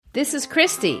This is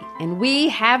Christy, and we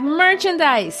have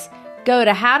merchandise. Go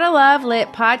to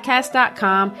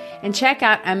howtolovelitpodcast.com and check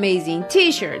out amazing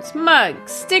t-shirts,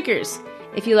 mugs, stickers.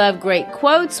 If you love great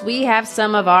quotes, we have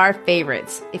some of our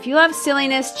favorites. If you love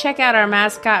silliness, check out our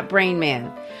mascot, Brain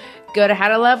Man. Go to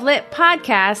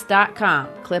howtolovelitpodcast.com,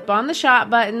 click on the shop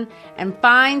button, and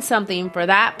find something for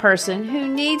that person who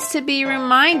needs to be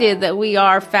reminded that we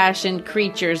are fashioned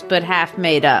creatures but half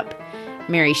made up.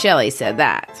 Mary Shelley said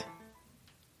that.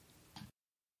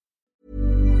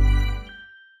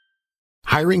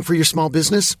 Hiring for your small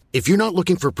business? If you're not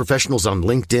looking for professionals on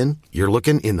LinkedIn, you're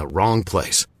looking in the wrong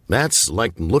place. That's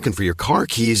like looking for your car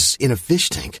keys in a fish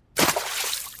tank.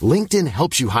 LinkedIn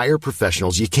helps you hire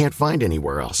professionals you can't find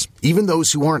anywhere else, even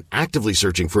those who aren't actively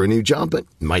searching for a new job but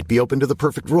might be open to the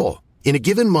perfect role. In a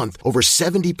given month, over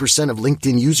 70% of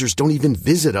LinkedIn users don't even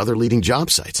visit other leading job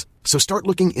sites. So start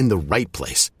looking in the right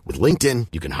place. With LinkedIn,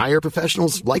 you can hire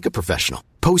professionals like a professional.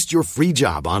 Post your free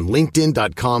job on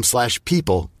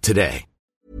linkedin.com/people today.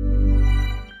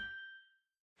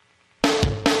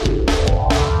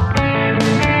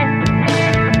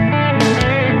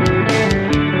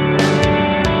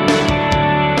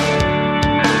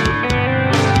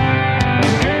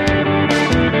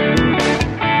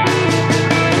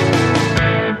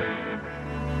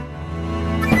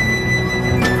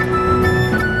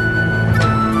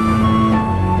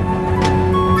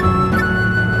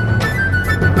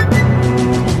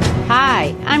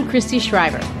 Christy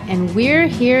Schreiber, and we're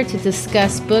here to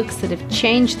discuss books that have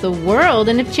changed the world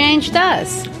and have changed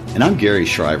us. And I'm Gary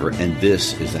Schreiber, and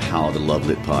this is the How to Love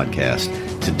Lit podcast.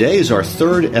 Today is our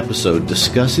third episode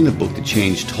discussing the book that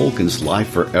changed Tolkien's life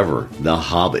forever, The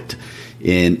Hobbit.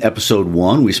 In episode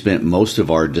 1, we spent most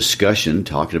of our discussion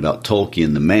talking about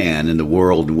Tolkien, the man, and the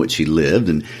world in which he lived.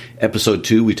 In episode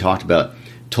 2, we talked about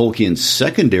Tolkien's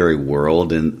secondary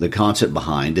world and the concept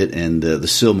behind it, and the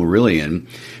Silmarillion.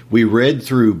 We read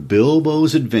through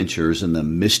Bilbo's adventures in the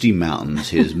Misty Mountains,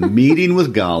 his meeting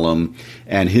with Gollum,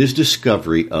 and his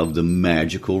discovery of the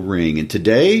magical ring. And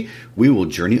today, we will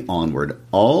journey onward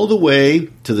all the way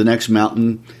to the next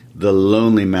mountain, the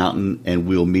Lonely Mountain, and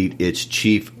we'll meet its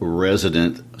chief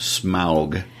resident,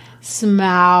 Smaug.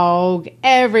 Smaug.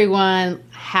 Everyone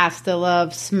has to love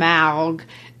Smaug.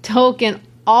 Tolkien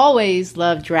always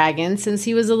loved dragons since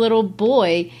he was a little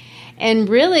boy, and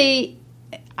really,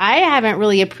 I haven't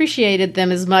really appreciated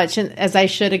them as much as I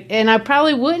should, and I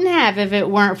probably wouldn't have if it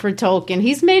weren't for Tolkien.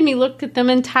 He's made me look at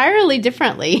them entirely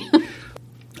differently.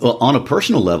 Well, on a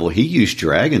personal level, he used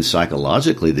dragons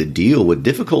psychologically to deal with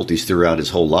difficulties throughout his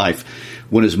whole life.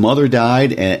 When his mother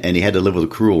died and he had to live with a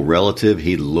cruel relative,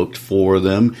 he looked for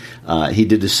them. He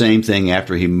did the same thing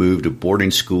after he moved to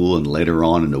boarding school and later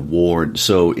on in the war.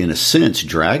 So in a sense,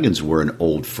 dragons were an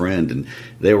old friend, and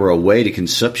they were a way to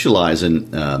conceptualize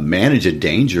and manage a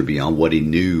danger beyond what he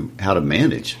knew how to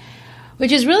manage.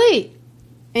 Which is really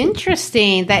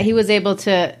interesting that he was able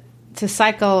to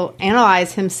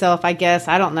psychoanalyze himself, I guess.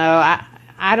 I don't know.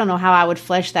 I don't know how I would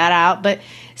flesh that out. But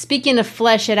speaking of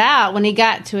flesh it out, when he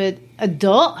got to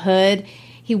adulthood,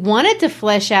 he wanted to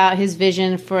flesh out his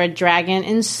vision for a dragon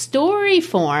in story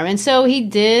form. And so he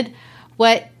did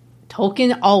what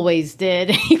Tolkien always did.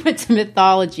 He went to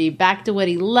mythology, back to what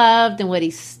he loved and what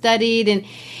he studied. And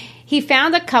he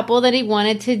found a couple that he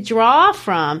wanted to draw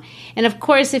from. And of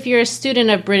course, if you're a student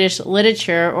of British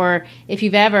literature, or if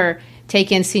you've ever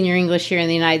taken senior English here in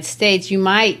the United States, you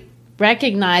might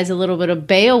recognize a little bit of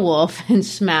Beowulf and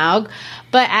Smaug,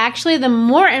 but actually the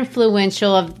more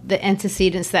influential of the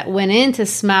antecedents that went into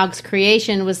Smaug's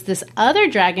creation was this other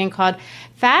dragon called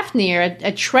Fafnir,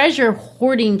 a treasure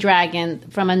hoarding dragon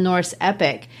from a Norse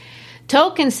epic.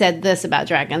 Tolkien said this about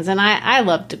dragons, and I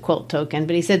love to quote Tolkien,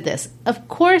 but he said this: "Of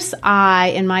course I,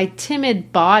 in my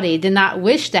timid body, did not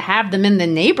wish to have them in the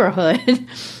neighborhood,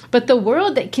 but the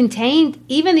world that contained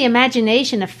even the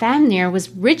imagination of Fafnir was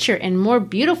richer and more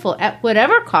beautiful at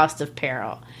whatever cost of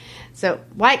peril." So,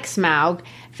 like Smaug,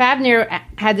 Fafnir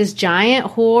had this giant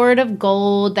hoard of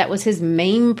gold that was his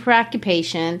main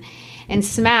preoccupation. And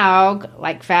Smaug,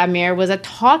 like Fafnir, was a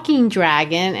talking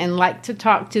dragon and liked to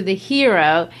talk to the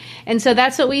hero. And so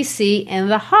that's what we see in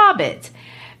The Hobbit.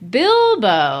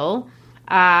 Bilbo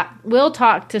will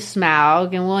talk to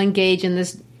Smaug and will engage in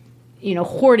this,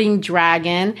 hoarding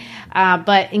dragon.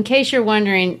 But in case you're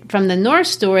wondering, from the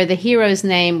Norse story, the hero's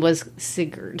name was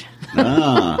Sigurd.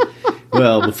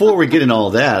 Well, before we get into all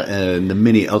that and the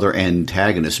many other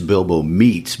antagonists Bilbo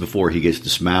meets before he gets to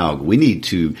Smaug, we need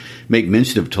to make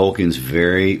mention of Tolkien's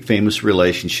very famous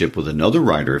relationship with another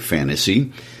writer of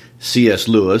fantasy, C.S.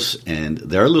 Lewis and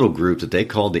their little group that they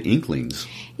called the Inklings.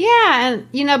 Yeah,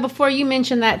 and before you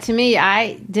mentioned that to me,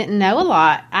 I didn't know a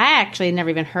lot. I actually never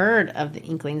even heard of the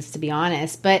Inklings, to be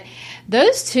honest. But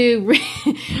those two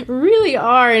really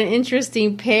are an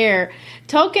interesting pair.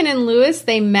 Tolkien and Lewis,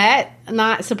 they met,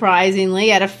 not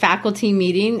surprisingly, at a faculty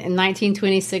meeting in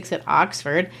 1926 at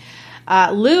Oxford.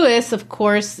 Lewis, of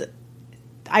course,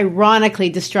 ironically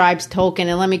describes Tolkien,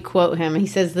 and let me quote him. He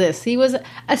says this: "He was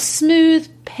a smooth,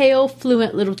 pale,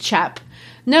 fluent little chap.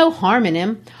 No harm in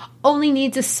him. Only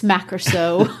needs a smack or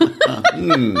so."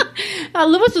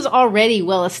 Lewis was already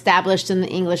well established in the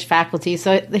English faculty,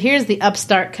 so here's the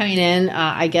upstart coming in,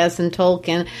 I guess, in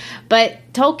Tolkien. But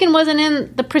Tolkien wasn't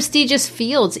in the prestigious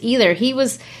fields either. He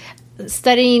was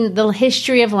studying the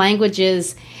history of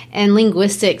languages and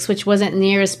linguistics, which wasn't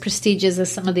near as prestigious as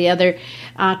some of the other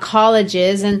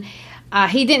colleges. And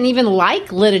he didn't even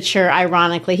like literature,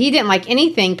 ironically. He didn't like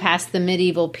anything past the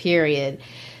medieval period.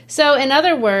 So, in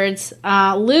other words,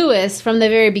 Lewis, from the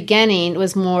very beginning,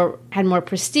 had more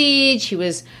prestige. He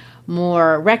was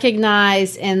more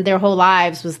recognized, and their whole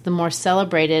lives was the more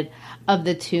celebrated of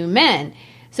the two men.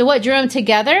 So, what drew them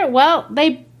together? Well,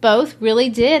 they both really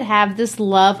did have this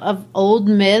love of old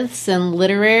myths and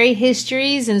literary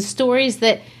histories and stories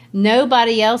that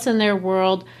nobody else in their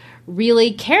world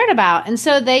really cared about. And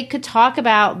so they could talk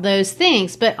about those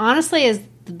things. But honestly, as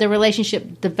the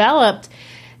relationship developed,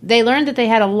 they learned that they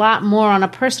had a lot more on a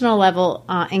personal level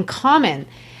in common.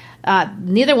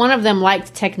 Neither one of them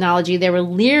liked technology. They were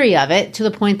leery of it, to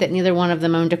the point that neither one of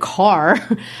them owned a car.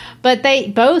 But they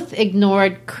both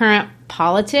ignored current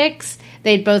politics.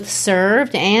 They'd both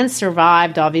served and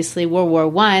survived, obviously, World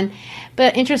War I.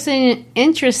 But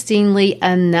interestingly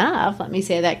enough, let me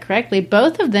say that correctly,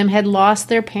 both of them had lost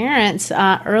their parents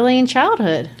early in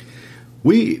childhood.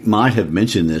 We might have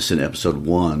mentioned this in episode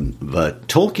 1, but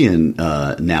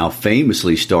Tolkien now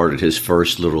famously started his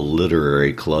first little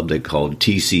literary club they called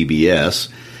TCBS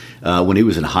when he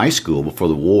was in high school before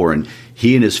the war, and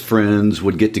he and his friends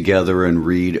would get together and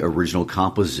read original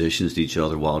compositions to each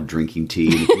other while drinking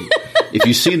tea. If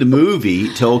you've seen the movie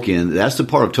Tolkien, that's the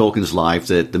part of Tolkien's life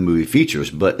that the movie features.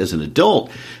 But as an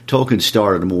adult, Tolkien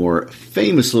started a more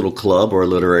famous little club or a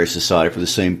literary society for the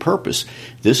same purpose.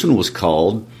 This one was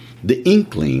called the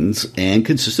Inklings and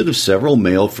consisted of several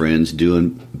male friends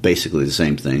doing basically the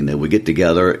same thing. They would get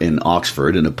together in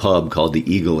Oxford in a pub called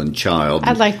the Eagle and Child.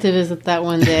 I'd like to visit that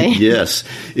one day. Yes.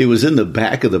 It was in the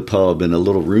back of the pub in a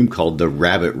little room called the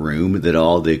Rabbit Room that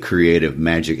all the creative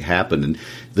magic happened. And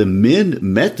the men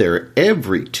met there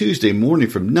every Tuesday morning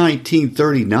from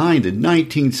 1939 to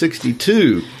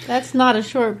 1962. That's not a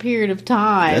short period of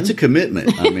time. That's a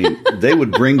commitment. I mean, they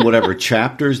would bring whatever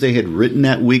chapters they had written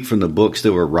that week from the books they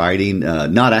were writing,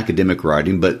 not academic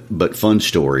writing, but fun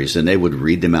stories, and they would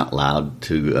read them out loud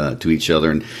to each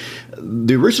other. And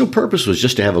the original purpose was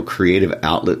just to have a creative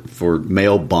outlet for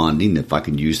male bonding, if I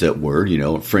can use that word,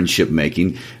 friendship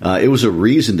making. It was a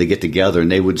reason to get together,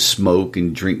 and they would smoke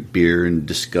and drink beer and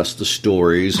discuss the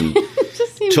stories. And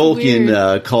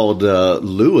Tolkien called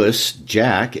Lewis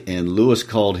Jack, and Lewis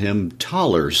called him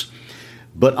Tollers.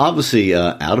 But obviously,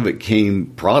 out of it came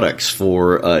products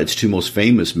for its two most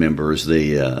famous members,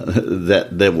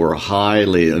 that were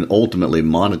highly and ultimately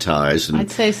monetized. And, I'd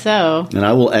say so. And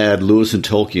I will add, Lewis and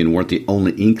Tolkien weren't the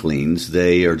only Inklings.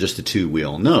 They are just the two we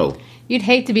all know. You'd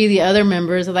hate to be the other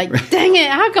members of like, dang it,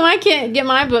 how come I can't get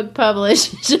my book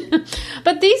published?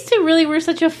 But these two really were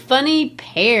such a funny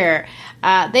pair.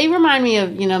 They remind me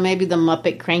of, maybe the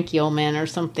Muppet Cranky Old Men or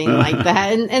something like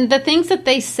that. And the things that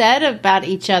they said about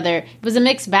each other, it was a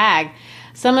mixed bag.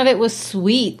 Some of it was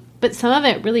sweet, but some of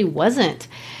it really wasn't.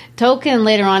 Tolkien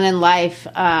later on in life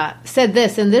said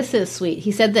this, and this is sweet.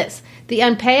 He said this: "The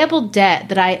unpayable debt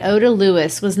that I owe to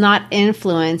Lewis was not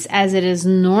influence as it is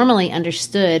normally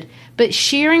understood, but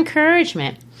sheer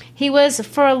encouragement. He was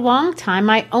for a long time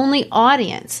my only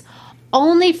audience.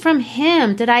 Only from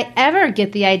him did I ever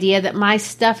get the idea that my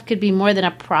stuff could be more than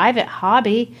a private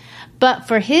hobby. But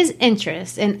for his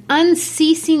interest and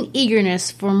unceasing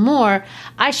eagerness for more,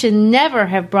 I should never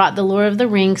have brought The Lord of the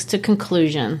Rings to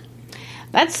conclusion."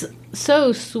 That's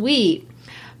so sweet.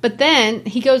 But then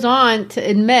he goes on to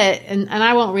admit, and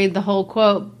I won't read the whole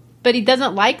quote, but he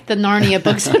doesn't like the Narnia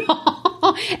books at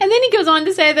all. And then he goes on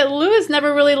to say that Lewis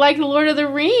never really liked The Lord of the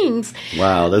Rings.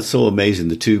 Wow, that's so amazing.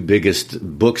 The two biggest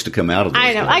books to come out of this.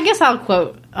 I know. I guess I'll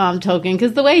quote Tolkien,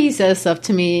 because the way he says stuff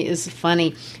to me is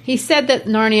funny. He said that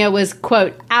Narnia was,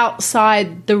 quote,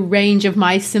 outside the range of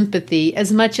my sympathy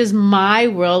as much as my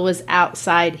world was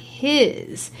outside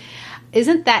his.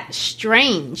 Isn't that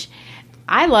strange?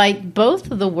 I like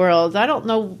both of the worlds. I don't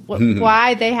know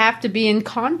why they have to be in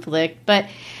conflict, but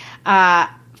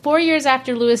 4 years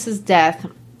after Lewis's death,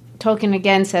 Tolkien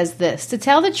again says this: to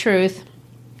tell the truth,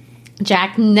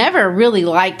 Jack never really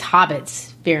liked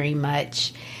hobbits very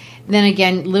much. Then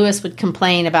again, Lewis would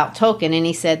complain about Tolkien, and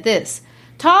he said this: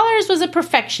 Tollers was a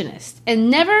perfectionist and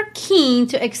never keen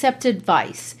to accept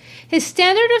advice. His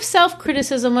standard of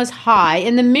self-criticism was high,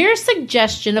 and the mere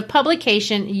suggestion of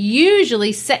publication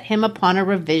usually set him upon a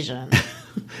revision.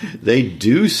 They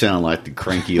do sound like the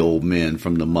cranky old men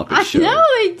from the Muppet Show. No,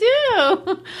 they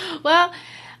do. Well,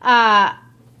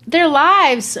 their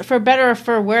lives, for better or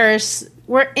for worse,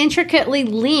 were intricately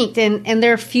linked, and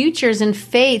their futures and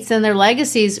fates and their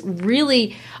legacies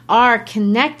really are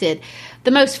connected.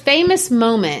 The most famous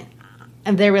moment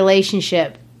of their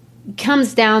relationship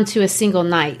comes down to a single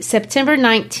night, September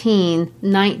 19,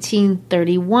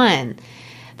 1931.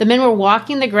 The men were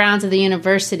walking the grounds of the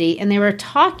university, and they were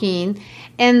talking,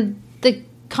 and the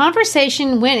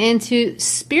conversation went into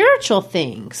spiritual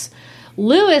things.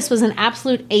 Lewis was an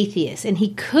absolute atheist, and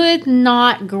he could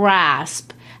not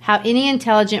grasp how any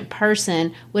intelligent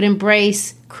person would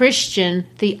embrace Christian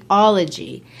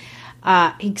theology.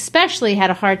 He especially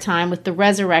had a hard time with the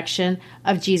resurrection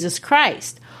of Jesus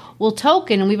Christ. Well,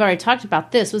 Tolkien, and we've already talked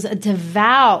about this, was a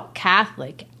devout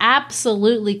Catholic,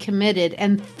 absolutely committed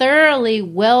and thoroughly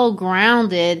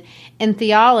well-grounded in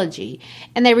theology.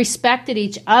 And they respected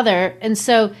each other. And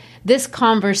so this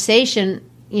conversation,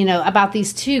 about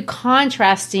these two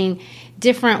contrasting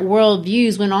different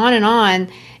worldviews went on and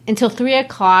on until 3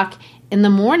 o'clock in the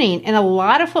morning. And a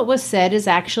lot of what was said is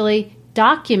actually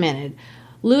documented.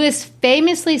 Lewis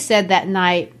famously said that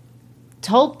night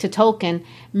to Tolkien,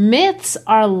 myths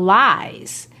are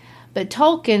lies. But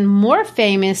Tolkien more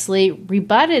famously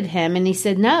rebutted him, and he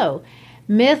said, no,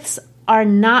 myths are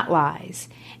not lies.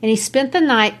 And he spent the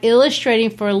night illustrating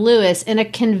for Lewis in a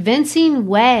convincing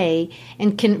way,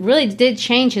 and really did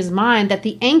change his mind, that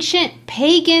the ancient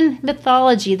pagan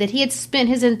mythology that he had spent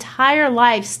his entire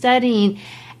life studying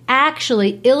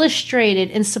actually illustrated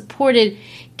and supported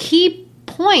key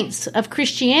points of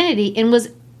Christianity and was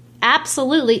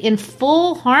absolutely in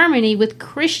full harmony with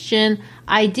Christian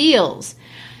ideals.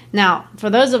 Now,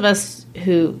 for those of us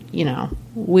who,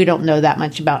 we don't know that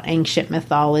much about ancient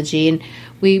mythology, and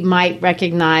we might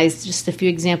recognize just a few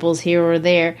examples here or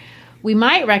there, we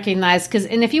might recognize,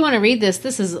 and if you want to read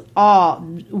this is all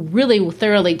really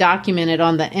thoroughly documented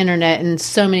on the internet and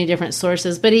so many different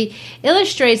sources, but he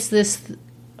illustrates this,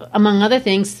 among other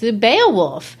things, through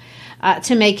Beowulf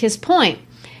to make his point.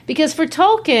 Because for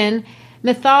Tolkien,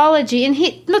 mythology, and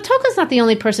Tolkien's not the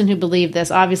only person who believed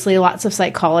this. Obviously, lots of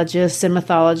psychologists and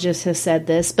mythologists have said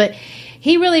this, but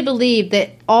he really believed that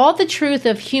all the truth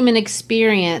of human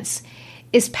experience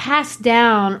is passed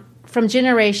down from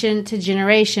generation to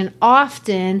generation,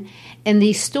 often in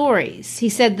these stories. He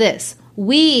said this: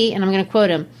 we, and I'm going to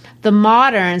quote him, the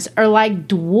moderns are like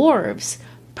dwarves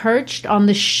perched on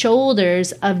the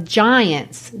shoulders of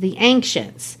giants, the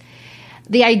ancients.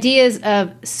 The ideas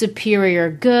of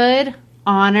superior good,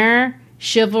 honor,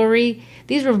 chivalry,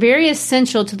 these were very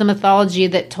essential to the mythology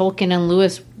that Tolkien and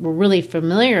Lewis were really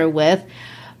familiar with.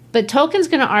 But Tolkien's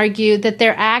going to argue that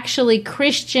they're actually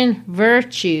Christian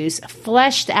virtues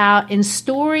fleshed out in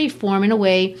story form in a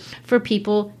way for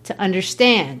people to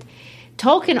understand.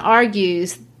 Tolkien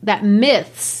argues that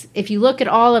myths, if you look at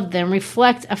all of them,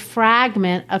 reflect a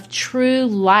fragment of true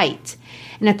light.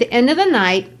 And at the end of the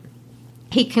night,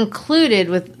 he concluded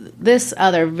with this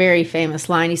other very famous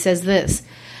line. He says this: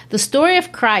 the story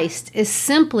of Christ is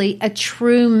simply a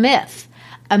true myth,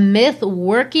 a myth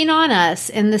working on us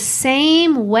in the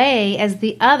same way as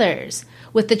the others,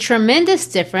 with the tremendous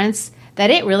difference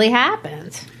that it really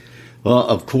happened. Well,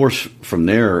 of course, from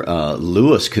there,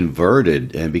 Lewis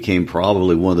converted and became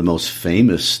probably one of the most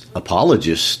famous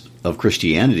apologists of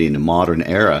Christianity in the modern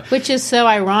era. Which is so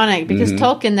ironic, because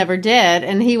Tolkien never did,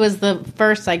 and he was the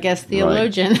first, I guess,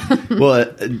 theologian. Right.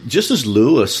 Well, just as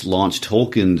Lewis launched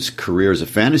Tolkien's career as a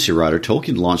fantasy writer,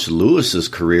 Tolkien launched Lewis's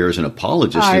career as an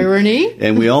apologist. Irony.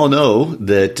 And we all know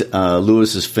that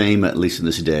Lewis's fame, at least in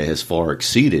this day, has far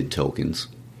exceeded Tolkien's.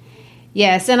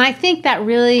 Yes, and I think that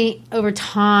really, over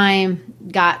time,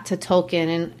 got to Tolkien.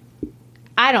 And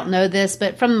I don't know this,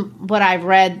 but from what I've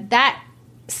read, that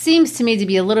seems to me to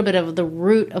be a little bit of the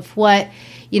root of what,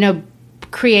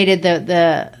 created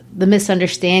the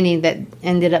misunderstanding that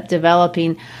ended up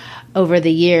developing over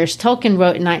the years. Tolkien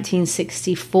wrote in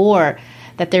 1964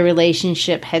 that their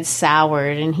relationship had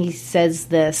soured, and he says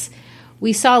this: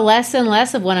 we saw less and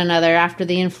less of one another after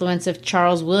the influence of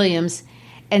Charles Williams,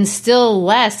 and still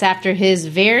less after his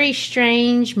very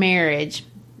strange marriage.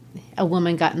 A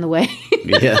woman got in the way.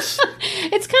 Yes.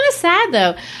 It's kind of sad,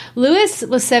 though. Lewis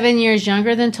was 7 years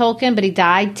younger than Tolkien, but he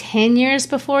died 10 years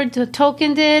before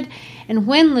Tolkien did. And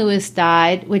when Lewis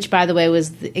died, which, by the way,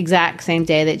 was the exact same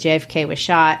day that JFK was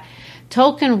shot,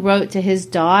 Tolkien wrote to his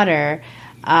daughter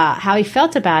how he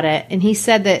felt about it. And he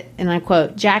said that, and I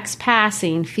quote, "Jack's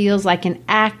passing feels like an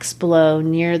axe blow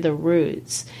near the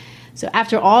roots." So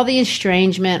after all the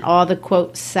estrangement, all the,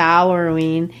 quote,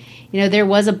 souring, there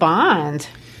was a bond.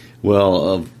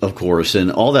 Well, of course,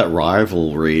 and all that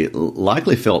rivalry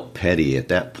likely felt petty at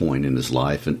that point in his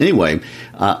life. And anyway,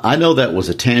 I know that was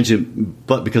a tangent,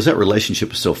 but because that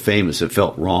relationship is so famous, it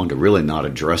felt wrong to really not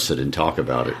address it and talk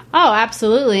about it. Oh,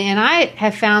 absolutely. And I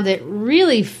have found it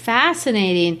really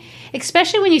fascinating,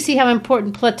 especially when you see how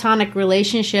important platonic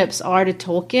relationships are to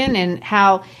Tolkien and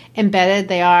how embedded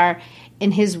they are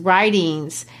in his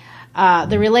writings.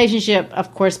 The relationship,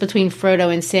 of course, between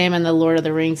Frodo and Sam in The Lord of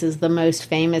the Rings is the most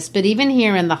famous. But even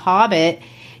here in The Hobbit,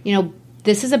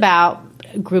 this is about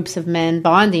groups of men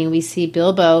bonding. We see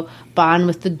Bilbo bond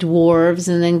with the dwarves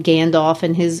and then Gandalf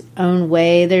in his own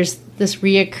way. There's this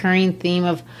reoccurring theme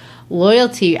of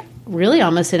loyalty really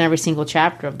almost in every single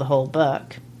chapter of the whole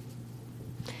book.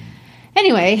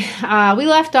 Anyway, we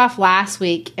left off last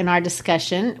week in our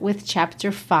discussion with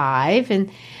Chapter 5,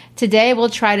 and today we'll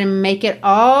try to make it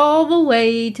all the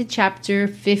way to Chapter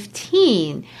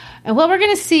 15. And what we're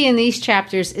going to see in these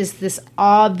chapters is this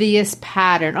obvious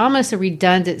pattern, almost a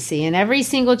redundancy. In every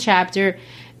single chapter,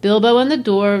 Bilbo and the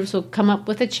dwarves will come up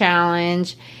with a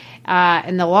challenge,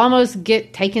 and they'll almost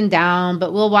get taken down,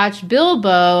 but we'll watch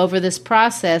Bilbo over this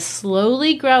process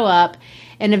slowly grow up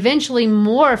and eventually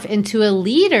morph into a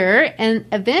leader and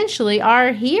eventually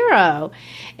our hero.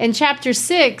 In Chapter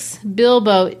 6,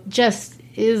 Bilbo just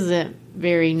isn't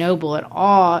very noble at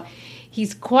all.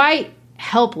 He's quite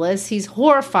helpless. He's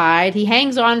horrified. He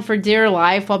hangs on for dear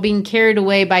life while being carried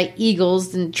away by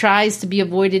eagles and tries to be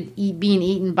avoided being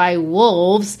eaten by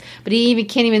wolves, but he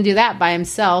can't even do that by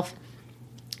himself.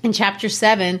 In Chapter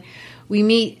 7, we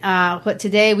meet what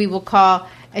today we will call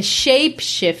a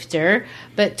shapeshifter,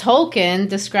 but Tolkien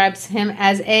describes him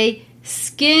as a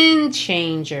skin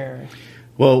changer.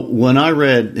 Well, when I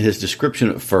read his description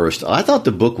at first, I thought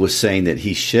the book was saying that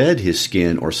he shed his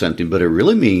skin or something, but it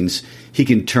really means he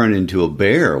can turn into a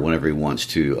bear whenever he wants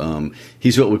to.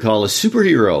 He's what we call a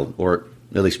superhero, or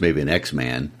at least maybe an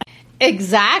X-Man.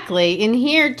 Exactly. And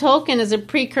here, Tolkien is a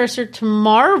precursor to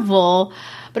Marvel.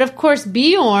 But of course,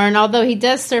 Beorn, although he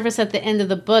does surface at the end of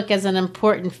the book as an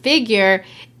important figure,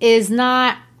 is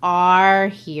not our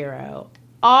hero.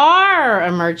 Our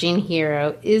emerging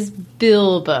hero is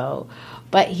Bilbo.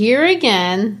 But here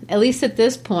again, at least at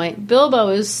this point, Bilbo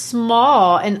is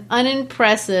small and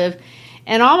unimpressive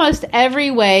in almost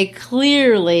every way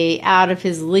clearly out of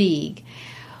his league.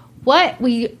 What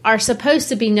we are supposed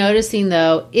to be noticing,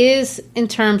 though, is in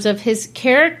terms of his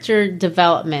character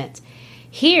development.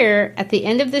 Here, at the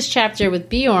end of this chapter with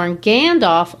Beorn,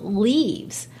 Gandalf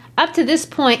leaves. Up to this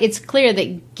point, it's clear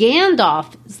that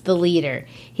Gandalf is the leader.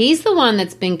 He's the one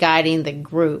that's been guiding the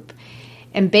group.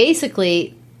 And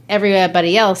basically,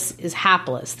 everybody else is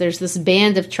hapless. There's this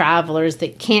band of travelers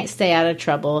that can't stay out of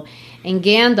trouble, and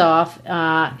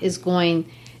Gandalf is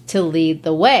going to lead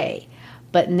the way.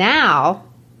 But now,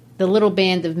 the little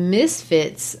band of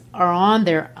misfits are on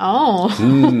their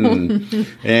own.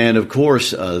 And of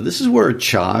course, this is where a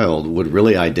child would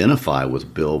really identify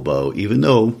with Bilbo, even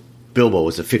though Bilbo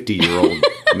is a 50-year-old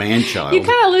man-child. You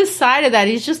kind of lose sight of that.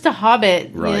 He's just a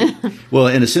hobbit. Right. Well,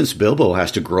 in a sense, Bilbo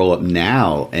has to grow up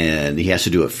now, and he has to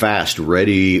do it fast,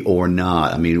 ready or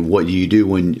not. I mean, what do you do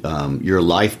when your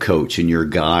life coach and your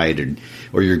guide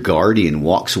or your guardian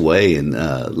walks away and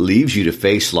leaves you to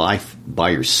face life by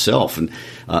yourself? And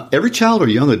every child or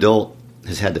young adult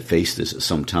has had to face this at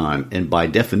some time. And by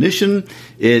definition,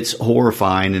 it's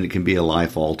horrifying, and it can be a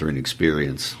life-altering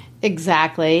experience.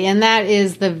 Exactly. And that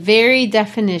is the very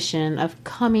definition of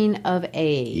coming of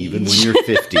age. Even when you're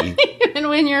 50. Even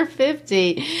when you're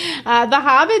 50. The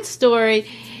Hobbit story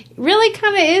really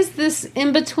kind of is this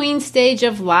in-between stage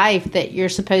of life that you're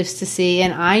supposed to see.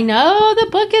 And I know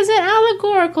the book isn't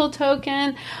allegorical,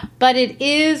 Tolkien, but it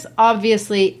is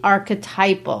obviously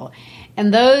archetypal.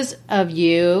 And those of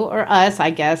you, or us,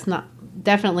 I guess, not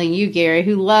definitely you, Gary,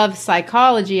 who love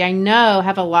psychology, I know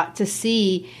have a lot to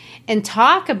see and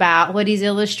talk about what he's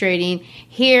illustrating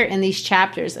here in these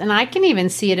chapters. And I can even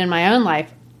see it in my own life.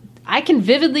 I can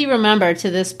vividly remember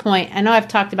to this point, I know I've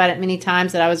talked about it many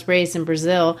times that I was raised in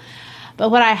Brazil, but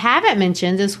what I haven't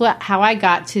mentioned is how I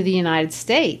got to the United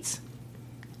States.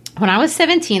 When I was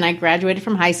 17, I graduated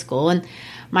from high school, and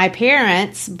my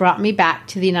parents brought me back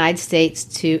to the United States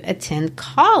to attend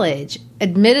college.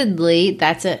 admittedly,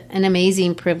 that's an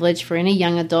amazing privilege for any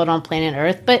young adult on planet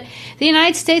Earth. But the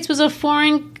United States was a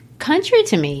foreign country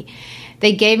to me.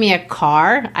 They gave me a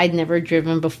car I'd never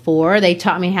driven before. They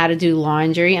taught me how to do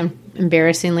laundry, and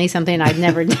embarrassingly, something I'd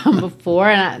never done before.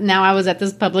 And now I was at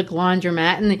this public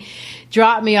laundromat, and they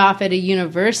dropped me off at a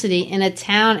university in a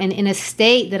town and in a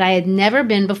state that I had never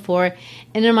been before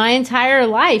in my entire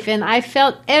life. And I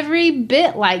felt every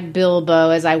bit like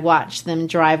Bilbo as I watched them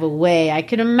drive away. I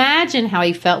could imagine how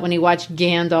he felt when he watched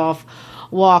Gandalf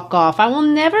walk off. I will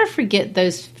never forget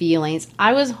those feelings.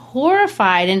 I was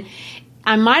horrified, and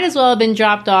I might as well have been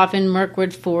dropped off in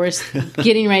Mirkwood Forest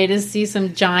getting ready to see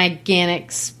some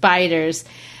gigantic spiders.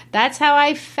 That's how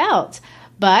I felt.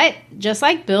 But just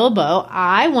like Bilbo,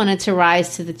 I wanted to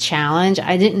rise to the challenge.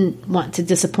 I didn't want to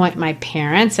disappoint my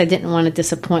parents. I didn't want to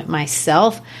disappoint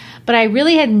myself. But I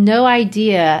really had no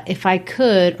idea if I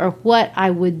could or what I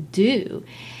would do.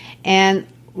 And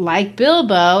like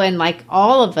Bilbo and like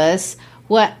all of us,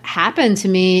 what happened to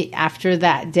me after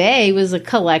that day was a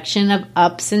collection of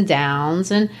ups and downs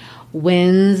and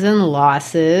wins and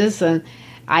losses. And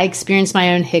I experienced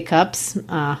my own hiccups.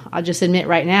 I'll just admit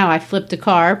right now, I flipped a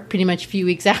car pretty much a few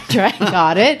weeks after I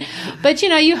got it. But,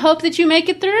 you hope that you make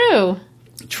it through.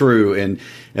 True.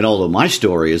 And although my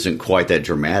story isn't quite that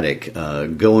dramatic,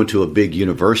 going to a big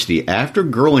university after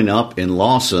growing up in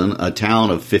Lawson, a town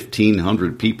of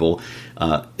 1,500 people,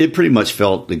 it pretty much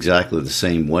felt exactly the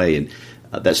same way. And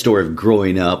that story of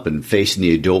growing up and facing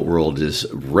the adult world is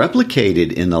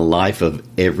replicated in the life of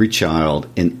every child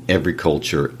in every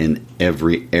culture, in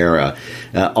every era.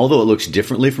 Although it looks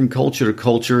differently from culture to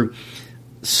culture,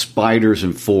 spiders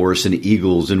and forests and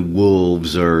eagles and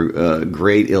wolves are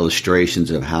great illustrations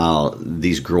of how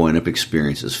these growing up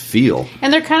experiences feel.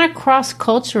 And they're kind of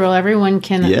cross-cultural. Everyone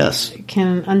can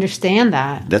understand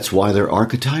that. That's why they're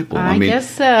archetypal. I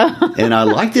guess so. And I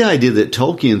like the idea that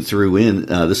Tolkien threw in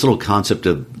this little concept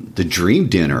of the dream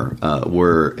dinner,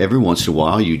 where every once in a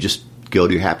while you just go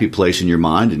to a happy place in your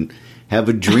mind and have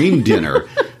a dream dinner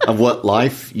of what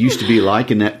life used to be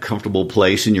like in that comfortable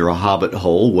place in your hobbit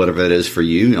hole, whatever that is for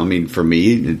you. I mean, for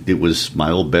me, it was my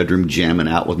old bedroom jamming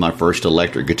out with my first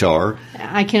electric guitar.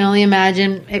 I can only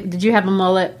imagine. Did you have a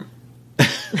mullet?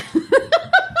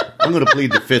 I'm going to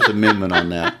plead the Fifth Amendment on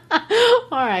that.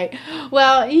 All right.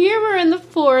 Well, here we're in the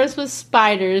forest with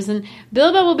spiders, and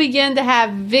Bilbo will begin to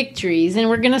have victories, and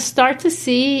we're going to start to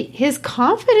see his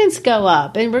confidence go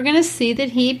up, and we're going to see that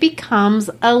he becomes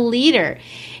a leader.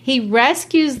 He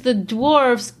rescues the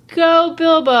dwarves, go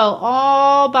Bilbo,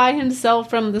 all by himself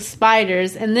from the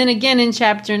spiders. And then again in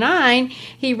chapter 9,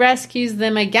 he rescues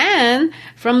them again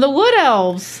from the wood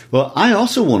elves. Well, I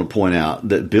also want to point out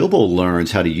that Bilbo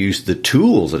learns how to use the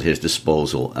tools at his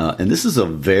disposal. And this is a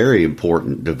very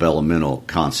important developmental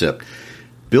concept.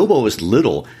 Bilbo is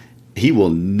little. He will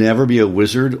never be a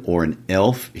wizard or an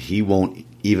elf. He won't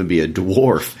even be a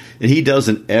dwarf. And he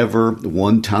doesn't ever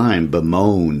one time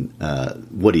bemoan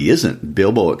what he isn't.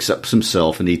 Bilbo accepts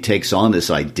himself and he takes on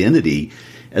this identity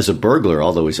as a burglar,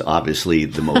 although he's obviously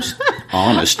the most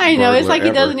honest I know, it's like ever.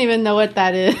 He doesn't even know what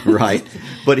that is. Right.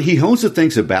 But he hones the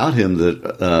things about him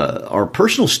that are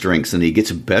personal strengths, and he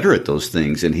gets better at those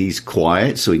things. And he's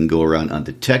quiet, so he can go around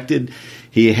undetected.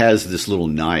 He has this little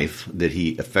knife that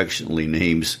he affectionately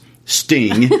names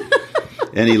Sting.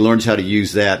 And he learns how to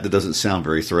use that. That doesn't sound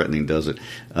very threatening, does it?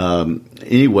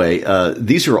 Anyway,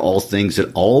 these are all things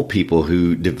that all people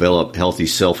who develop healthy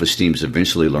self-esteem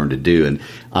eventually learn to do. And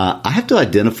I have to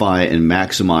identify and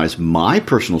maximize my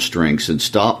personal strengths and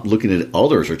stop looking at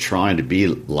others or trying to be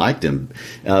like them.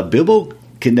 Bilbo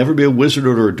can never be a wizard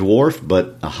or a dwarf,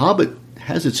 but a hobbit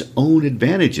has its own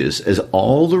advantages, as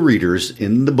all the readers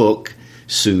in the book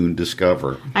soon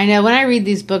discover. I know. When I read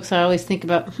these books, I always think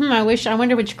about, I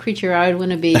wonder which creature I would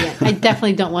want to be. I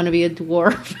definitely don't want to be a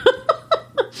dwarf.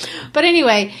 But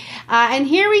anyway, and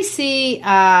here we see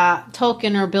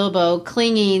Tolkien or Bilbo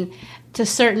clinging to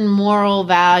certain moral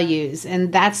values,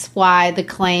 and that's why the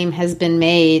claim has been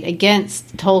made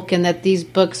against Tolkien that these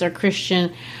books are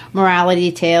Christian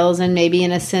morality tales, and maybe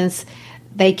in a sense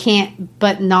they can't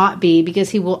but not be, because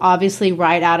he will obviously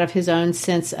write out of his own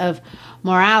sense of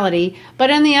morality.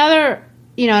 But in the other,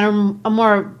 in a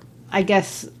more, I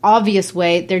guess, obvious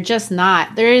way, they're just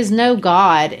not. There is no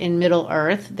God in Middle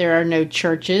Earth. There are no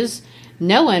churches.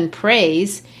 No one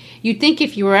prays. You'd think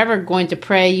if you were ever going to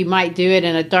pray, you might do it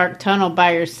in a dark tunnel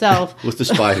by yourself. With the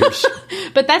spiders.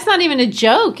 But that's not even a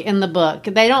joke in the book.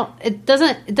 It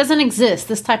doesn't exist.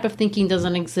 This type of thinking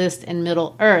doesn't exist in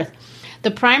Middle Earth. The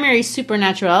primary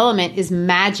supernatural element is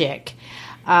magic.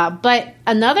 But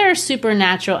another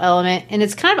supernatural element, and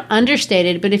it's kind of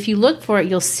understated, but if you look for it,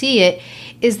 you'll see it,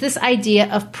 is this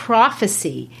idea of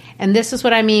prophecy. And this is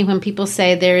what I mean when people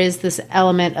say there is this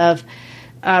element of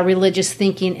religious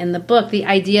thinking in the book, the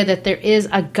idea that there is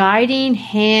a guiding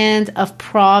hand of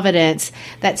providence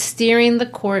that's steering the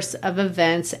course of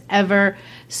events ever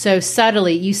so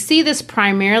subtly. You see this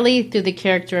primarily through the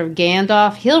character of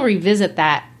Gandalf. He'll revisit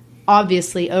that,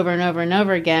 obviously, over and over and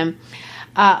over again.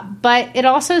 But it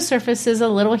also surfaces a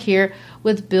little here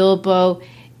with Bilbo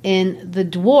in the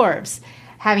dwarves.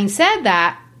 Having said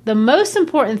that, the most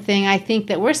important thing I think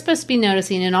that we're supposed to be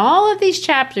noticing in all of these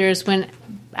chapters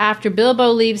after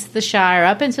Bilbo leaves the Shire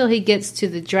up until he gets to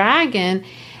the dragon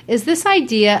is this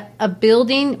idea of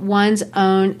building one's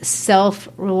own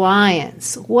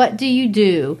self-reliance. What do you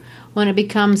do when it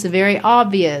becomes very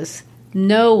obvious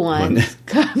no one's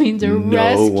coming to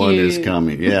rescue? No one is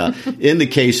coming, yeah. In the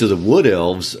case of the Wood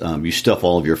Elves, you stuff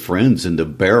all of your friends into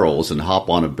barrels and hop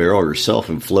on a barrel yourself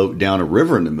and float down a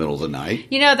river in the middle of the night.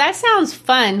 You know, that sounds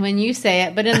fun when you say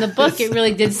it, but in the book it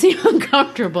really did seem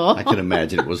uncomfortable. I can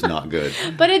imagine it was not good.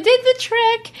 But it did the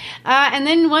trick. And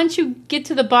then once you get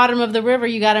to the bottom of the river,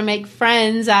 you got to make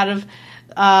friends out of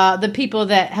the people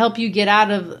that help you get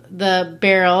out of the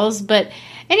barrels. But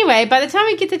anyway, by the time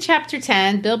we get to chapter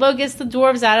 10, Bilbo gets the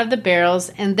dwarves out of the barrels,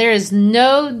 and there is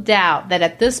no doubt that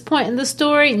at this point in the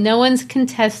story, no one's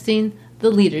contesting the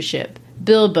leadership.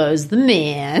 Bilbo's the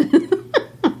man.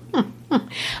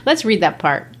 Let's read that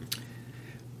part.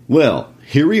 Well,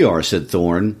 here we are, said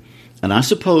Thorn, and I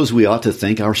suppose we ought to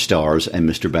thank our stars and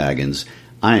Mr. Baggins.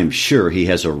 I am sure he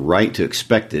has a right to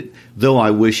expect it, though I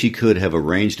wish he could have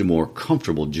arranged a more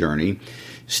comfortable journey.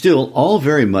 Still, all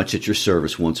very much at your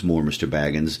service once more, Mr.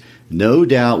 Baggins. No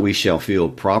doubt we shall feel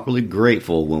properly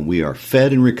grateful when we are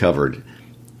fed and recovered.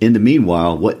 In the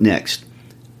meanwhile, what next?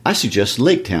 I suggest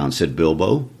Lake Town, said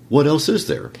Bilbo. What else is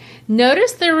there?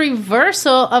 Notice the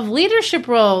reversal of leadership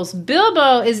roles.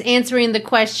 Bilbo is answering the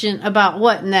question about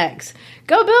what next.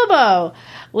 Go Bilbo!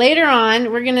 Later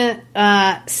on, we're going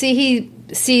to see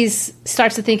he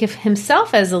starts to think of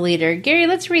himself as a leader. Gary,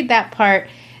 let's read that part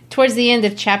towards the end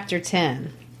of chapter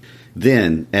 10.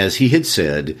 Then, as he had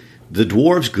said, the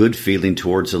dwarf's good feeling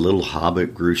towards the little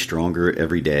hobbit grew stronger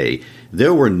every day.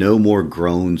 There were no more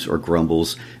groans or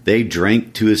grumbles. They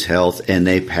drank to his health, and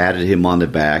they patted him on the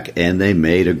back, and they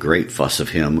made a great fuss of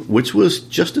him, which was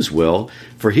just as well,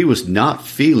 for he was not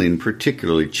feeling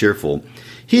particularly cheerful.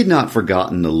 He had not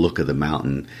forgotten the look of the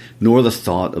mountain, nor the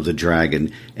thought of the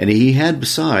dragon, and he had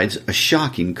besides a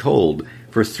shocking cold.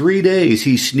 For 3 days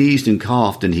he sneezed and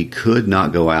coughed, and he could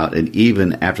not go out, and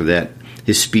even after that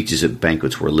his speeches at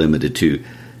banquets were limited to,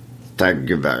 "Thank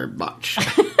you very much."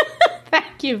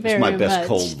 Thank you very much. It's my best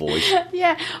cold voice.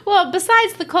 Yeah. Well,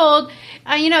 besides the cold,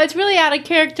 it's really out of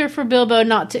character for Bilbo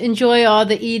not to enjoy all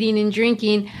the eating and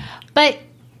drinking, but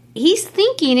he's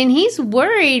thinking and he's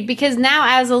worried because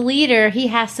now as a leader, he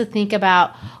has to think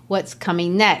about what's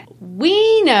coming next.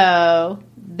 We know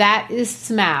that is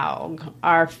Smaug,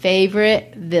 our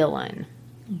favorite villain.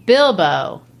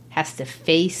 Bilbo has to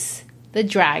face the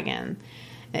dragon.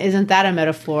 Isn't that a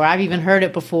metaphor? I've even heard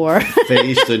it before.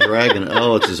 Face the dragon.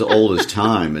 Oh, it's as old as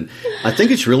time. And I think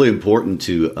it's really important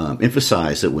to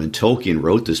emphasize that when Tolkien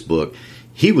wrote this book,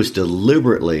 he was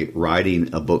deliberately writing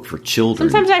a book for children.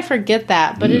 Sometimes I forget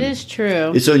that, but it is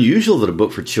true. It's unusual that a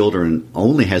book for children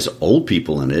only has old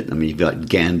people in it. I mean, you've got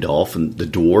Gandalf, and the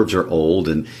dwarves are old,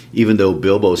 and even though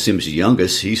Bilbo seems the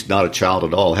youngest, he's not a child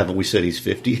at all. Haven't we said he's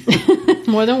 50?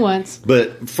 More than once.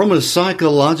 But from a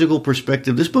psychological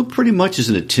perspective, this book pretty much is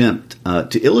an attempt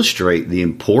to illustrate the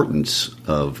importance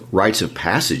of rites of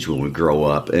passage when we grow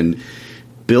up and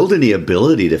building the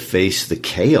ability to face the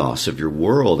chaos of your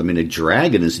world. I mean, a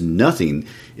dragon is nothing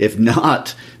if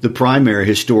not the primary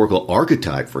historical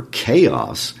archetype for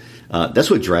chaos. That's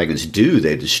what dragons do.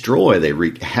 They destroy, they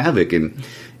wreak havoc. And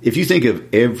if you think of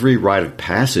every rite of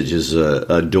passage as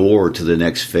a door to the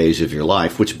next phase of your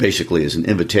life, which basically is an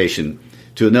invitation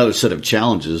to another set of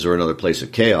challenges or another place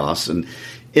of chaos. And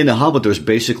in The Hobbit, there's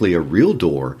basically a real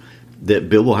door that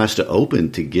Bilbo has to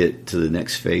open to get to the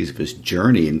next phase of his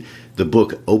journey. And the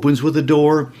book opens with a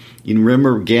door. You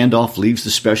remember Gandalf leaves the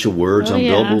special words on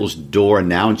Bilbo's door. And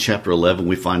now in chapter 11,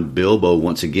 we find Bilbo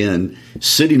once again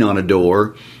sitting on a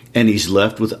door, and he's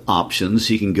left with options.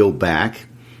 He can go back.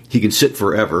 He can sit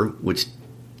forever, which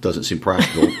doesn't seem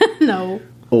practical. No.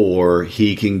 Or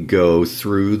he can go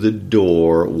through the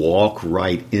door, walk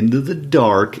right into the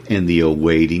dark and the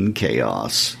awaiting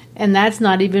chaos. And that's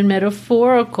not even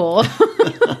metaphorical.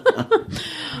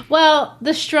 Well,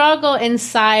 the struggle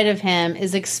inside of him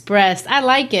is expressed. I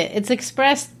like it. It's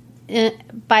expressed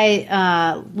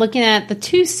by looking at the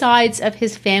two sides of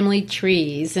his family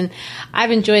trees. And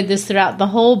I've enjoyed this throughout the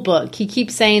whole book. He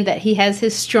keeps saying that he has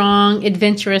his strong,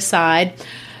 adventurous side,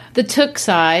 the Took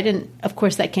side, and of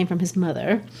course that came from his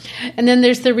mother. And then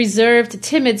there's the reserved,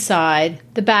 timid side,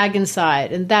 the Baggins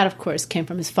side, and that of course came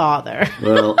from his father.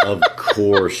 Well, of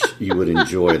course you would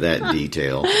enjoy that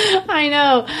detail. I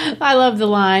know. I love the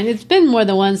line. It's been more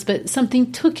than once, but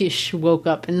something Tookish woke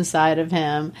up inside of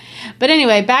him. But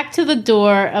anyway, back to the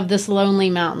door of this lonely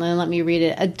mountain, and let me read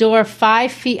it. A door 5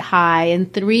 feet high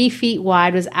and 3 feet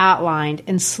wide was outlined,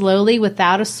 and slowly,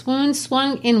 without a swoon,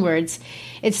 swung inwards.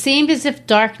 It seemed as if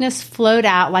darkness flowed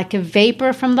out like a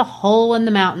vapor from the hole in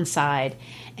the mountainside,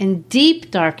 and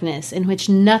deep darkness in which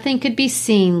nothing could be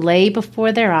seen lay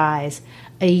before their eyes,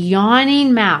 a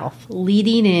yawning mouth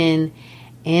leading in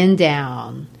and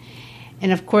down.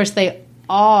 And of course they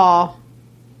all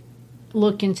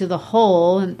look into the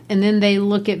hole, and then they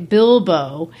look at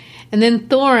Bilbo, and then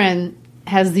Thorin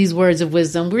has these words of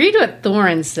wisdom. Read what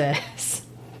Thorin says.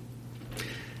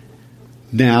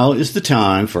 Now is the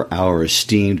time for our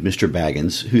esteemed Mr.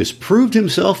 Baggins, who has proved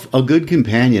himself a good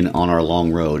companion on our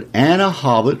long road, and a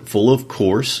hobbit full of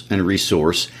course and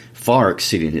resource, far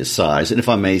exceeding his size, and if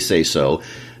I may say so,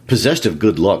 possessed of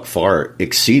good luck far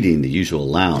exceeding the usual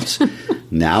allowance.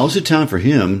 Now is the time for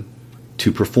him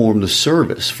to perform the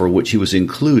service for which he was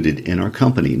included in our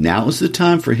company. Now is the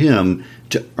time for him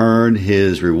to earn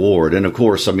his reward. And of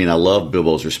course, I love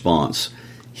Bilbo's response.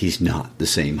 He's not the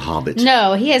same hobbit.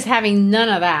 No, he is having none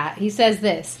of that. He says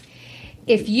this: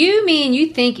 if you mean you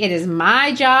think it is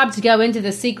my job to go into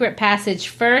the secret passage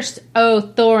first,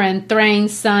 O Thorin,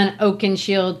 Thrain's son,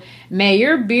 Oakenshield, may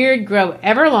your beard grow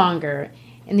ever longer.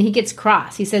 And then he gets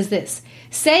cross. He says this: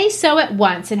 say so at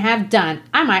once and have done.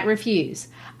 I might refuse.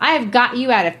 I have got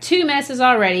you out of 2 messes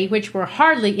already, which were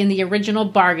hardly in the original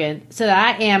bargain, so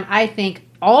that I am, I think,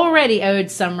 already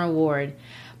owed some reward.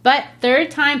 But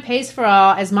third time pays for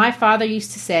all, as my father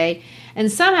used to say,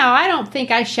 and somehow I don't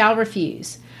think I shall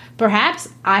refuse. Perhaps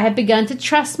I have begun to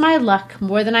trust my luck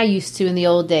more than I used to in the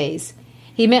old days.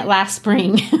 He meant last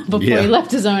spring, before he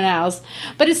left his own house.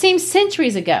 But it seems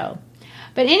centuries ago.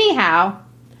 But anyhow,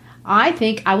 I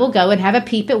think I will go and have a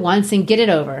peep at once and get it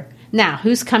over. Now,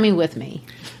 who's coming with me?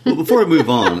 Well, before I move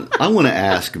on, I want to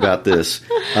ask about this.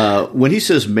 When he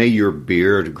says, may your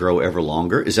beard grow ever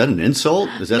longer, is that an insult?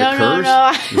 Is that a curse?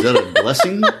 No. Is that a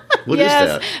blessing? What is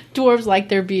that? Dwarves like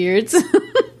their beards.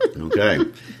 Okay.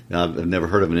 I've never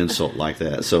heard of an insult like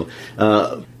that. So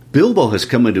Bilbo has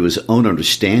come into his own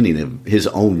understanding of his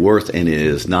own worth and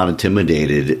is not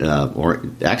intimidated or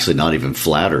actually not even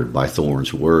flattered by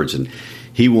Thorin's words. And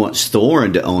he wants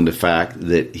Thorin to own the fact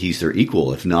that he's their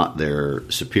equal, if not their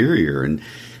superior. And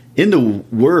in the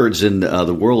words in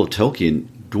the world of Tolkien,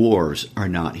 dwarves are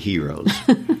not heroes,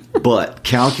 but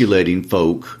calculating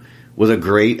folk with a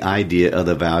great idea of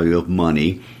the value of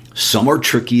money. Some are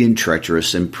tricky and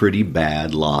treacherous and pretty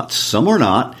bad lots. Some are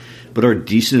not, but are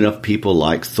decent enough people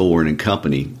like Thorin and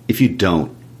company, if you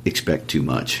don't expect too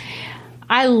much.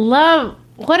 I love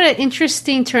what an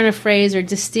interesting turn of phrase or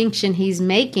distinction he's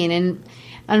making. And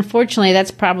unfortunately,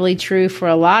 that's probably true for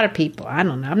a lot of people. I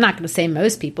don't know. I'm not going to say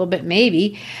most people, but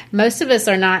maybe. Most of us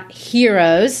are not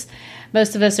heroes.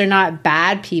 Most of us are not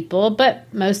bad people,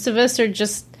 but most of us are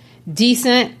just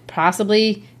decent,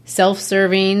 possibly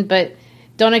self-serving, but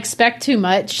don't expect too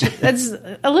much. That's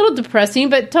a little depressing,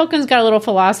 but Tolkien's got a little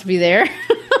philosophy there.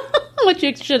 What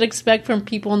you should expect from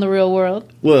people in the real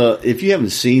world. Well, if you haven't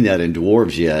seen that in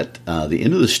Dwarves yet, the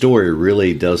end of the story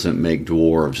really doesn't make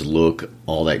dwarves look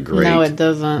all that great. No, it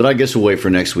doesn't. But I guess we'll wait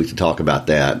for next week to talk about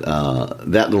that.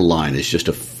 That little line is just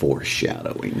a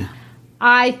foreshadowing.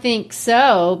 I think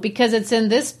so, because it's in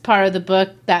this part of the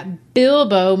book that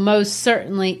Bilbo most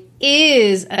certainly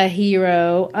is a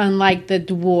hero, unlike the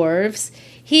dwarves.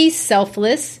 He's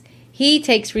selfless. He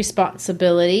takes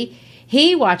responsibility.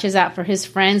 He watches out for his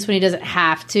friends when he doesn't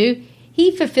have to.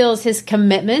 He fulfills his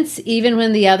commitments even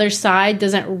when the other side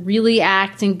doesn't really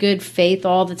act in good faith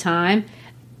all the time.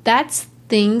 That's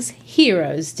things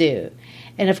heroes do.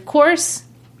 And of course,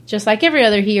 just like every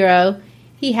other hero,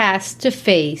 he has to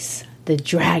face the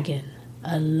dragon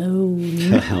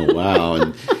alone. Oh, wow.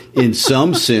 And in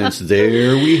some sense,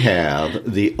 there we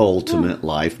have the ultimate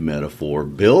life metaphor.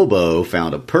 Bilbo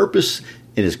found a purpose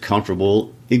in his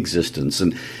comfortable existence,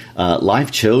 and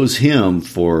life chose him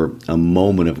for a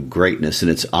moment of greatness.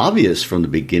 And it's obvious from the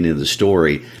beginning of the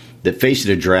story that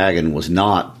facing a dragon was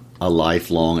not a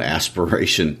lifelong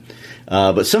aspiration.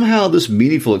 But somehow this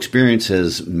meaningful experience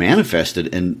has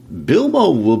manifested, and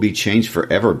Bilbo will be changed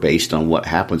forever based on what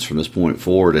happens from this point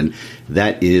forward. And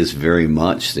that is very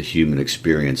much the human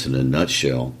experience in a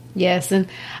nutshell. Yes, and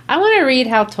I want to read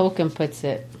how Tolkien puts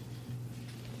it.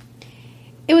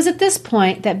 It was at this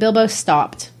point that Bilbo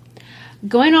stopped.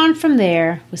 Going on from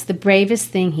there was the bravest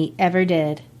thing he ever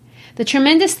did. The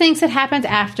tremendous things that happened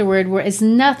afterward were as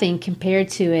nothing compared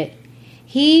to it.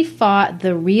 He fought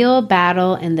the real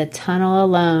battle in the tunnel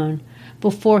alone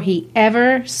before he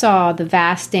ever saw the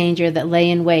vast danger that lay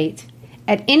in wait.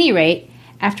 At any rate,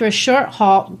 after a short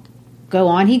halt, go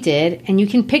on he did, and you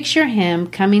can picture him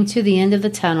coming to the end of the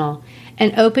tunnel,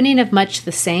 an opening of much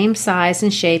the same size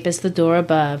and shape as the door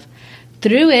above.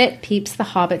 Through it peeps the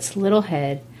hobbit's little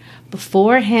head.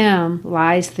 Before him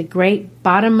lies the great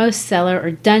bottommost cellar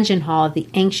or dungeon hall of the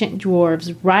ancient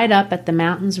dwarves right up at the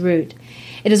mountain's root.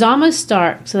 It is almost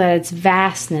dark, so that its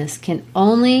vastness can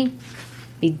only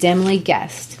be dimly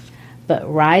guessed. But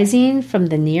rising from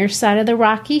the near side of the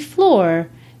rocky floor,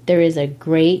 there is a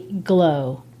great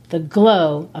glow, the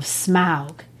glow of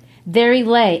Smaug. There he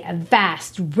lay, a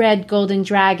vast red golden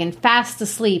dragon, fast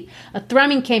asleep. A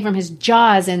thrumming came from his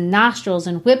jaws and nostrils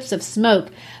and whips of smoke,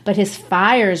 but his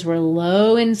fires were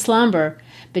low in slumber.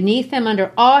 Beneath him,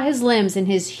 under all his limbs, and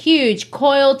his huge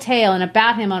coiled tail, and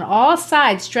about him on all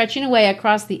sides, stretching away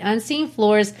across the unseen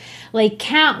floors, lay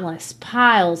countless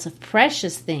piles of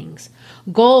precious things.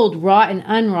 Gold wrought and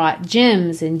unwrought,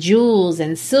 gems and jewels,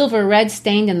 and silver red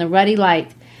stained in the ruddy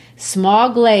light.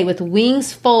 Smaug lay with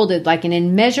wings folded like an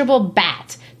immeasurable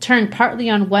bat, turned partly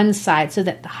on one side so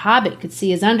that the hobbit could see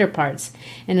his underparts,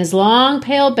 and his long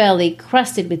pale belly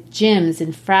crusted with gems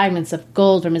and fragments of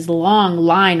gold from his long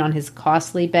line on his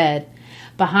costly bed.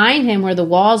 Behind him, where the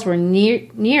walls were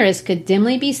nearest, could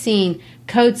dimly be seen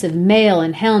coats of mail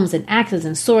and helms and axes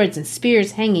and swords and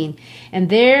spears hanging, and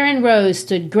there in rows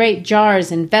stood great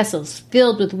jars and vessels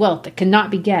filled with wealth that could not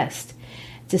be guessed.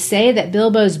 To say that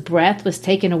Bilbo's breath was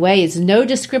taken away is no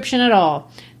description at all.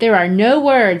 There are no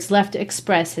words left to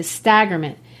express his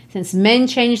staggerment, since men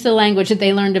changed the language that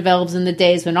they learned of elves in the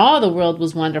days when all the world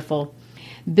was wonderful.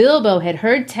 Bilbo had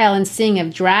heard tell and sing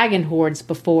of dragon hoards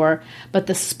before, but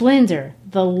the splendor,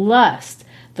 the lust,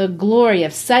 the glory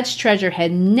of such treasure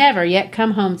had never yet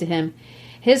come home to him.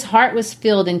 His heart was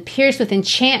filled and pierced with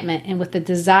enchantment, and with the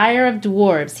desire of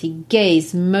dwarves he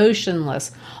gazed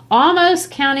motionless, almost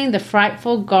counting the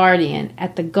frightful guardian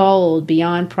at the gold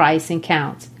beyond price and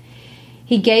count.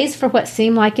 He gazed for what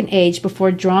seemed like an age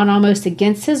before, drawn almost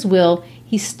against his will,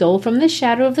 he stole from the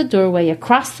shadow of the doorway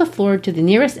across the floor to the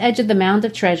nearest edge of the mound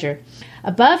of treasure.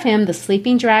 Above him the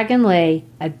sleeping dragon lay,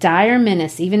 a dire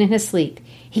menace even in his sleep.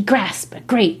 He grasped a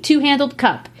great two-handled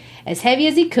cup, as heavy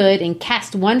as he could, and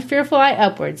cast one fearful eye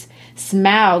upwards.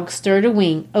 Smaug stirred a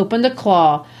wing, opened a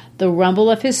claw. The rumble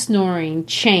of his snoring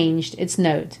changed its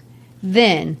note.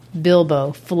 Then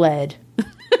Bilbo fled.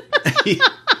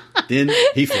 Then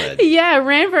he fled. Yeah,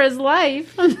 ran for his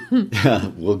life.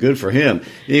 Well, good for him.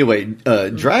 Anyway,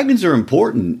 dragons are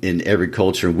important in every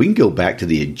culture. We can go back to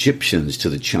the Egyptians, to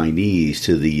the Chinese,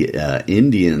 to the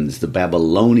Indians, the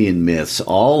Babylonian myths.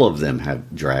 All of them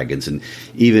have dragons. And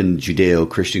even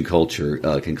Judeo-Christian culture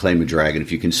can claim a dragon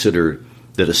if you consider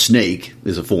that a snake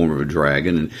is a form of a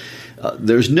dragon. And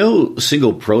there's no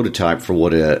single prototype for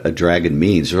what a dragon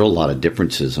means. There are a lot of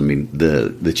differences. I mean,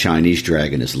 the Chinese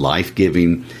dragon is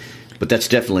life-giving, but that's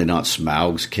definitely not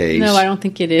Smaug's case. No, I don't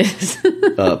think it is.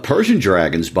 Persian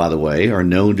dragons, by the way, are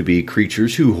known to be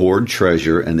creatures who hoard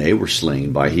treasure, and they were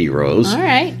slain by heroes. All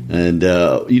right. And,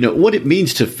 what it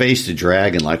means to face the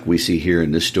dragon, like we see here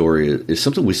in this story, is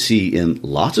something we see in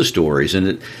lots of stories.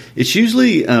 And it's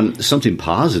usually something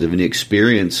positive, and the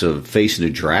experience of facing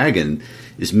a dragon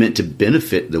is meant to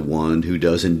benefit the one who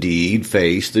does indeed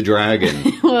face the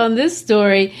dragon. Well, in this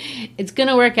story, it's going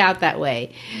to work out that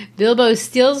way. Bilbo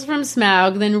steals from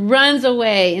Smaug, then runs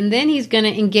away, and then he's going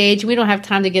to engage. We don't have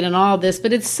time to get in all this,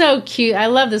 but it's so cute. I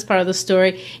love this part of the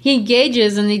story. He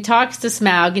engages and he talks to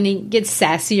Smaug, and he gets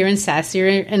sassier and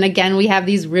sassier. And again, we have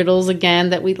these riddles again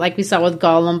that we saw with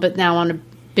Gollum, but now on a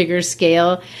bigger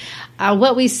scale.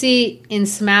 What we see in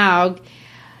Smaug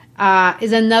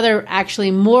is another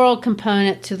actually moral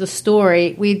component to the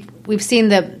story. We've seen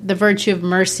the virtue of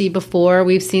mercy before.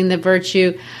 We've seen the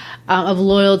virtue of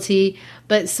loyalty.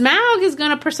 But Smaug is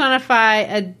going to personify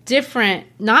a different,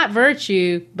 not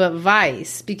virtue, but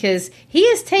vice. Because he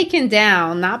is taken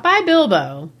down, not by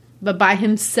Bilbo, but by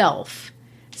himself.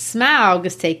 Smaug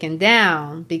is taken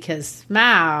down because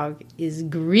Smaug is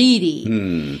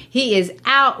greedy. He is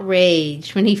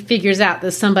outraged when he figures out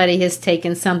that somebody has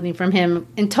taken something from him.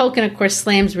 And Tolkien, of course,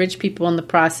 slams rich people in the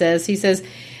process. He says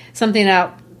something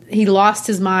about he lost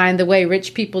his mind the way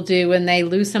rich people do when they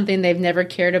lose something they've never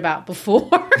cared about before.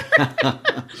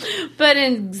 But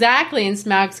exactly in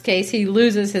Smaug's case, he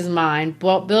loses his mind.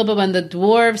 Bilbo and the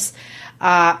dwarves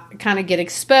kind of get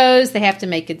exposed. They have to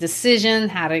make a decision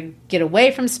how to get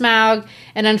away from Smaug.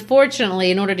 And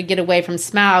unfortunately, in order to get away from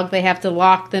Smaug, they have to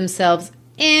lock themselves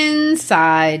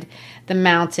inside the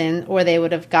mountain, or they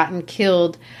would have gotten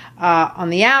killed on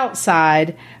the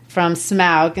outside from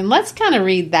Smaug. And let's kind of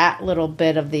read that little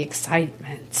bit of the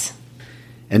excitement.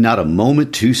 And not a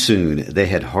moment too soon, they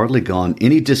had hardly gone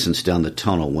any distance down the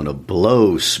tunnel when a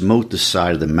blow smote the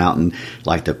side of the mountain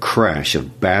like the crash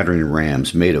of battering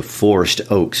rams made of forest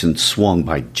oaks and swung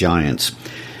by giants.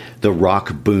 The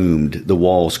rock boomed, the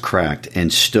walls cracked,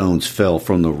 and stones fell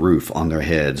from the roof on their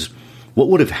heads. What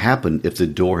would have happened if the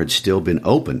door had still been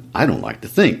open? I don't like to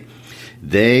think.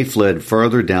 They fled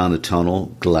further down the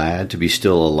tunnel, glad to be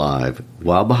still alive,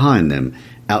 while behind them,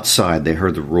 outside, they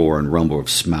heard the roar and rumble of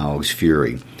Smaug's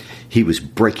fury. He was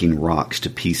breaking rocks to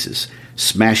pieces,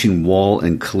 smashing wall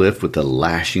and cliff with the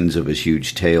lashings of his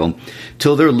huge tail,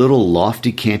 till their little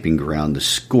lofty camping ground, the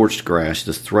scorched grass,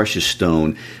 the thrush's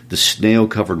stone, the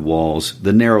snail-covered walls,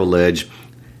 the narrow ledge,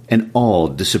 and all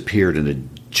disappeared in a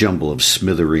jumble of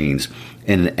smithereens,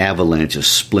 and an avalanche of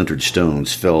splintered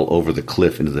stones fell over the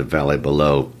cliff into the valley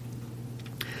below.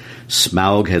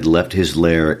 Smaug had left his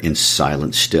lair in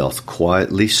silent stealth,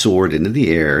 quietly soared into the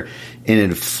air, and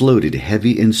had floated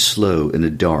heavy and slow in the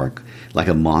dark, like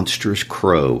a monstrous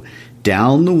crow,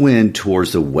 down the wind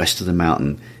towards the west of the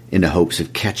mountain, in the hopes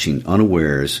of catching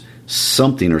unawares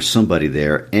something or somebody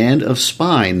there, and of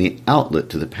spying the outlet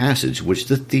to the passage which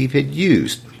the thief had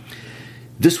used.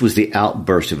 This was the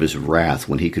outburst of his wrath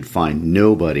when he could find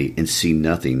nobody and see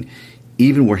nothing,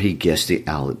 even where he guessed the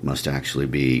outlet must actually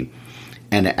be.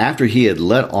 And after he had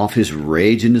let off his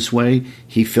rage in this way,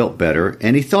 he felt better,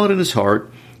 and he thought in his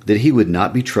heart that he would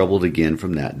not be troubled again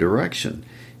from that direction.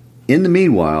 In the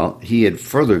meanwhile, he had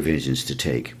further vengeance to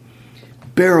take.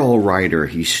 "Barrel Rider,"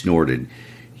 he snorted,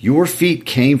 "your feet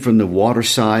came from the water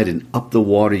side, and up the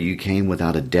water you came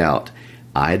without a doubt.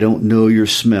 I don't know your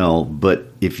smell, but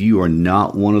if you are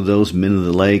not one of those men of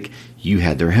the lake, you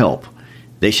had their help.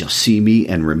 They shall see me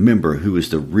and remember who is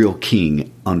the real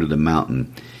king under the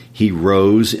mountain." He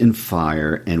rose in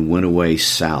fire and went away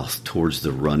south towards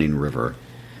the running river.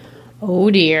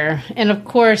 Oh dear. And of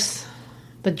course,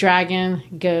 the dragon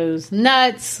goes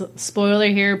nuts. Spoiler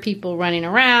here, people running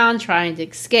around, trying to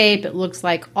escape. It looks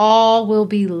like all will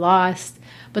be lost.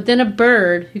 But then a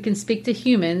bird who can speak to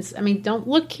humans, I mean, don't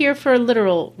look here for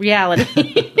literal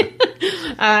reality,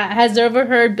 has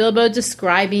overheard Bilbo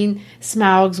describing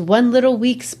Smaug's one little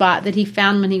weak spot that he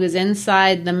found when he was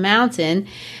inside the mountain.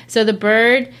 So the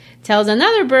bird tells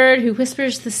another bird, who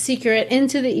whispers the secret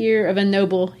into the ear of a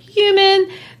noble human.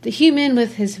 The human,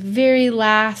 with his very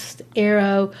last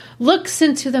arrow, looks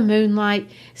into the moonlight,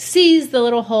 sees the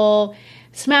little hole.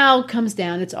 Smaug comes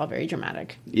down. It's all very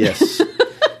dramatic. Yes,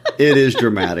 it is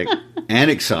dramatic and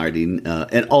exciting.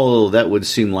 And although that would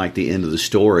seem like the end of the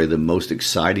story, the most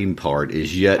exciting part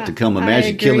is yet to come.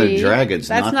 Imagine killing dragons.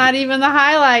 That's not even the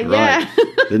highlight. Right. Yeah.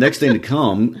 The next thing to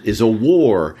come is a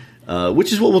war,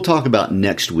 which is what we'll talk about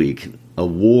next week. A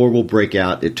war will break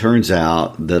out. It turns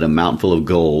out that a mountain full of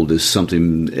gold is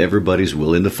something everybody's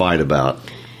willing to fight about.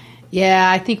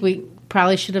 Yeah, I think we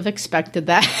probably should have expected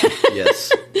that.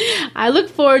 Yes. I look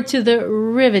forward to the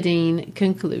riveting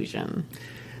conclusion.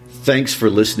 Thanks for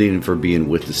listening and for being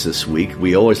with us this week.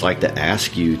 We always like to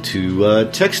ask you to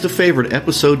text a favorite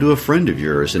episode to a friend of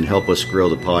yours and help us grow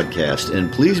the podcast.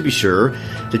 And please be sure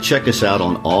to check us out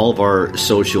on all of our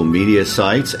social media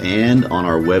sites and on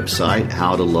our website,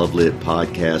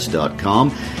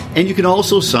 howtolovelitpodcast.com. And you can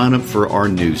also sign up for our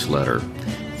newsletter.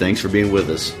 Thanks for being with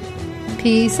us.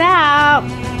 Peace out.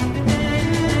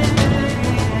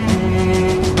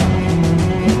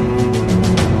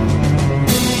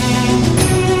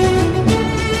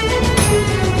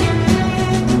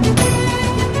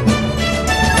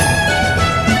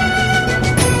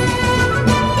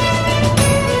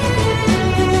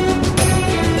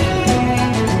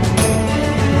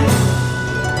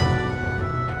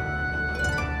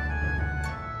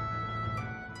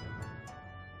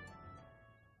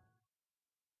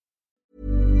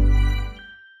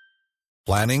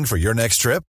 Planning for your next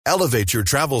trip? Elevate your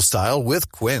travel style with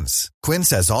Quince. Quince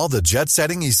has all the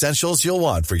jet-setting essentials you'll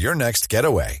want for your next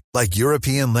getaway, like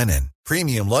European linen,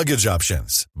 premium luggage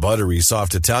options, buttery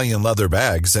soft Italian leather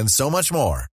bags, and so much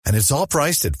more. And it's all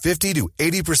priced at 50 to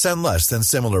 80% less than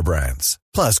similar brands.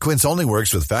 Plus, Quince only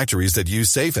works with factories that use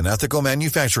safe and ethical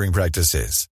manufacturing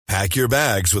practices. Pack your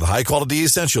bags with high-quality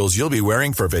essentials you'll be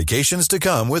wearing for vacations to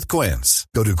come with Quince.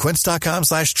 Go to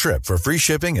quince.com/trip for free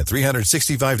shipping and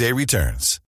 365-day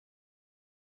returns.